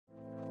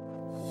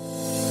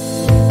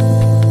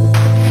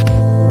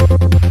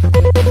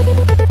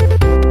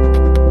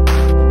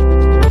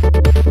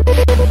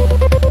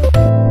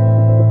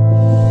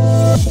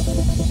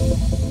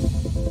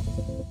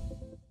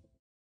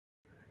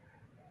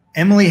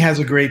Emily has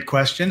a great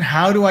question.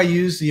 How do I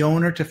use the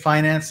owner to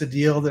finance a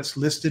deal that's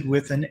listed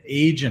with an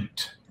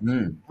agent?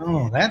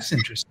 Oh, that's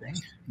interesting.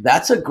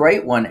 That's a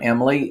great one,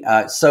 Emily.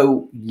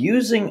 So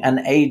using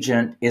an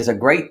agent is a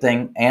great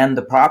thing, and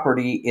the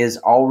property is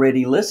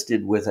already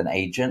listed with an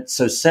agent.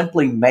 So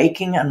simply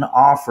making an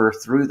offer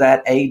through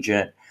that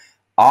agent,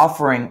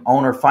 offering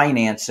owner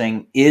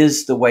financing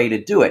is the way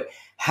to do it.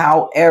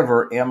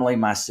 However, Emily,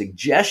 my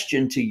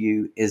suggestion to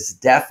you is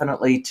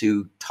definitely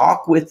to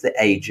talk with the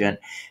agent,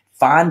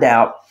 find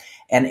out.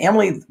 And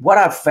Emily, what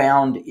I've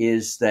found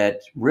is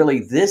that really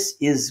this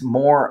is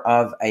more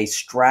of a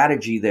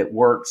strategy that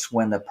works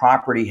when the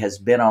property has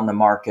been on the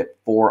market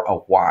for a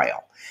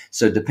while.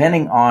 So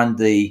depending on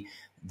the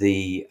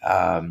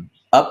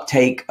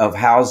uptake of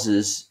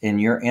houses in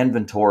your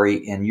inventory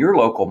in your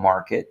local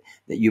market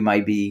that you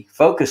may be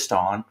focused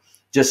on,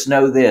 just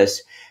know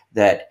this,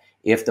 that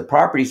if the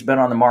property's been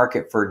on the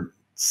market for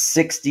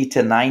 60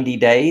 to 90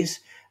 days,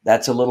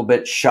 that's a little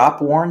bit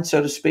shop worn,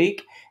 so to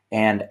speak.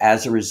 And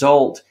as a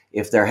result,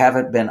 if there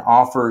haven't been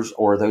offers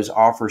or those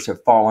offers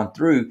have fallen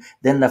through,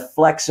 then the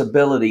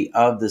flexibility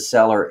of the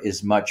seller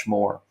is much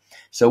more.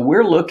 So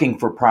we're looking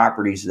for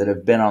properties that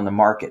have been on the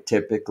market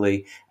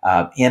typically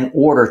in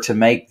order to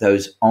make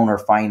those owner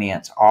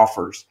finance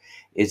offers.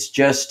 It's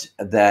just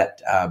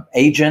that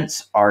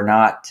agents are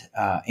not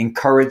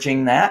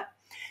encouraging that.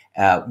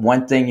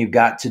 One thing you've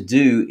got to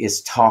do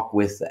is talk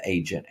with the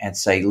agent and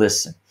say,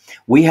 listen,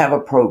 we have a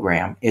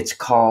program. It's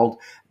called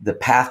the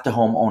Path to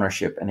Home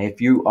Ownership. And if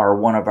you are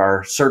one of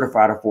our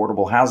certified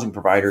affordable housing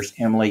providers,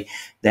 Emily,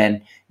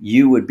 then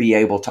you would be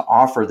able to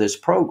offer this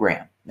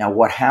program. Now,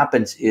 what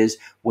happens is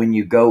when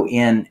you go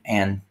in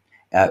and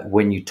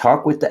when you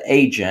talk with the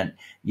agent,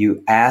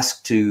 you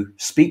ask to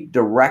speak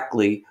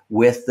directly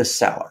with the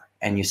seller.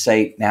 And you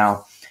say,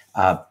 now,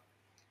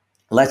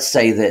 let's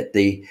say that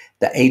the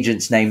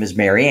agent's name is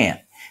Marianne.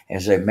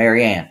 And say,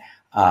 Marianne,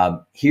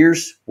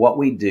 here's what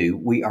we do.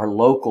 We are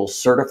local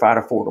certified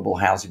affordable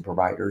housing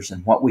providers.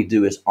 And what we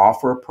do is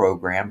offer a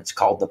program. It's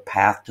called the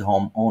Path to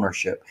Home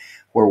Ownership,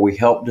 where we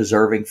help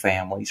deserving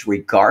families,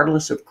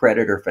 regardless of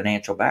credit or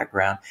financial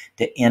background,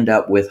 to end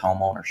up with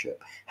home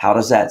ownership. How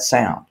does that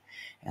sound?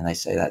 And they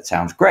say, that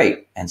sounds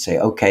great. And say,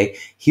 okay,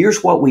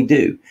 here's what we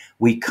do.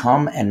 We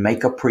come and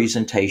make a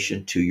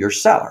presentation to your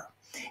seller.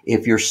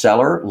 If your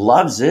seller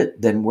loves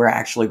it, then we're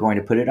actually going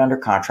to put it under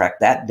contract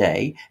that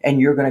day, and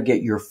you're going to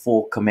get your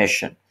full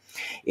commission.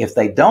 If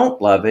they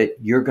don't love it,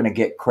 you're going to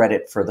get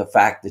credit for the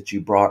fact that you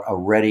brought a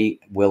ready,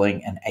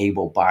 willing, and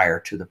able buyer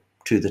to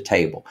the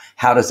table.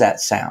 How does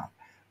that sound?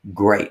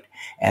 Great.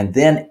 And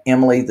then,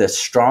 Emily, the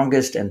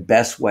strongest and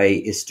best way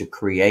is to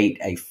create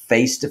a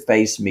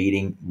face-to-face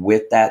meeting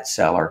with that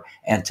seller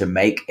and to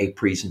make a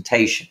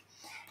presentation.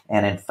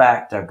 And in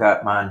fact, I've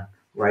got mine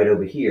right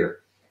over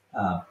here.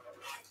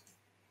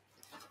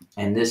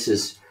 And this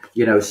is,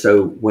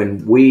 so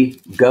when we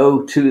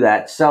go to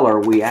that seller,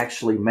 we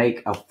actually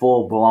make a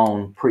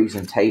full-blown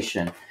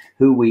presentation,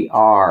 who we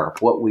are,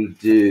 what we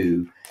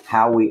do,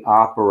 how we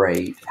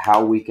operate,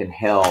 how we can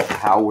help,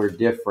 how we're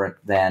different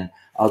than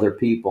other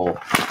people.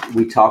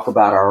 We talk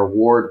about our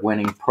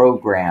award-winning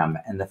program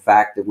and the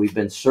fact that we've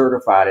been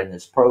certified in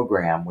this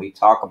program. We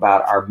talk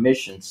about our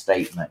mission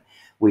statement.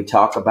 We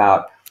talk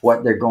about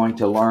what they're going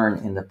to learn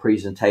in the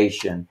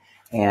presentation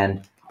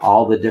and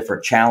all the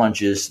different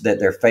challenges that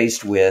they're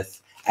faced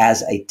with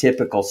as a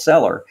typical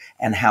seller,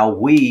 and how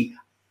we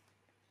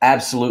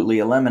absolutely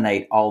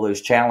eliminate all those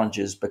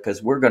challenges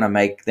because we're going to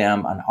make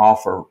them an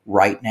offer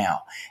right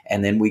now.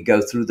 And then we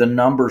go through the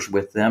numbers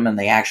with them, and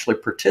they actually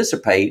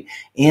participate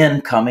in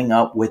coming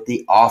up with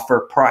the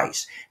offer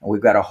price. And we've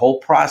got a whole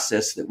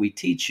process that we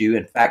teach you.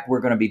 In fact,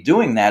 we're going to be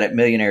doing that at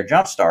Millionaire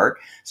Jumpstart.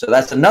 So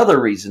that's another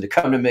reason to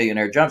come to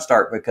Millionaire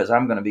Jumpstart, because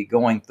I'm going to be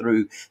going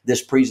through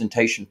this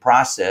presentation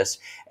process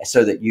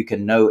so that you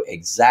can know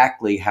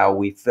exactly how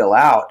we fill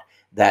out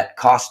that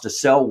cost to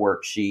sell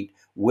worksheet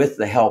with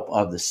the help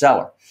of the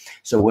seller.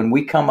 So when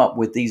we come up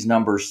with these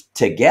numbers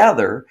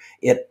together,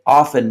 it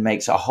often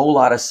makes a whole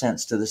lot of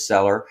sense to the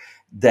seller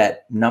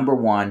that, number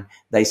one,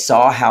 they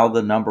saw how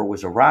the number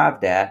was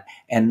arrived at,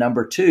 and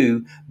number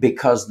two,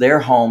 because their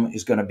home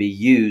is going to be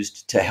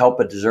used to help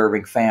a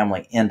deserving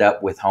family end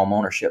up with home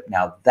ownership.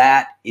 Now,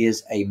 that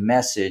is a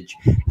message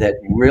that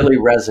really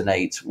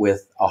resonates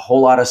with a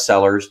whole lot of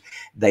sellers.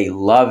 They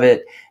love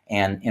it.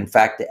 And in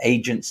fact, the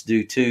agents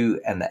do too.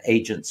 And the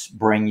agents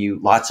bring you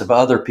lots of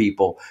other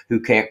people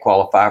who can't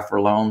qualify for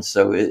loans.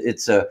 So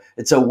it's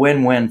a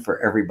win-win for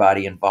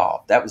everybody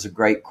involved. That was a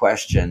great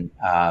question,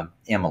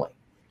 Emily.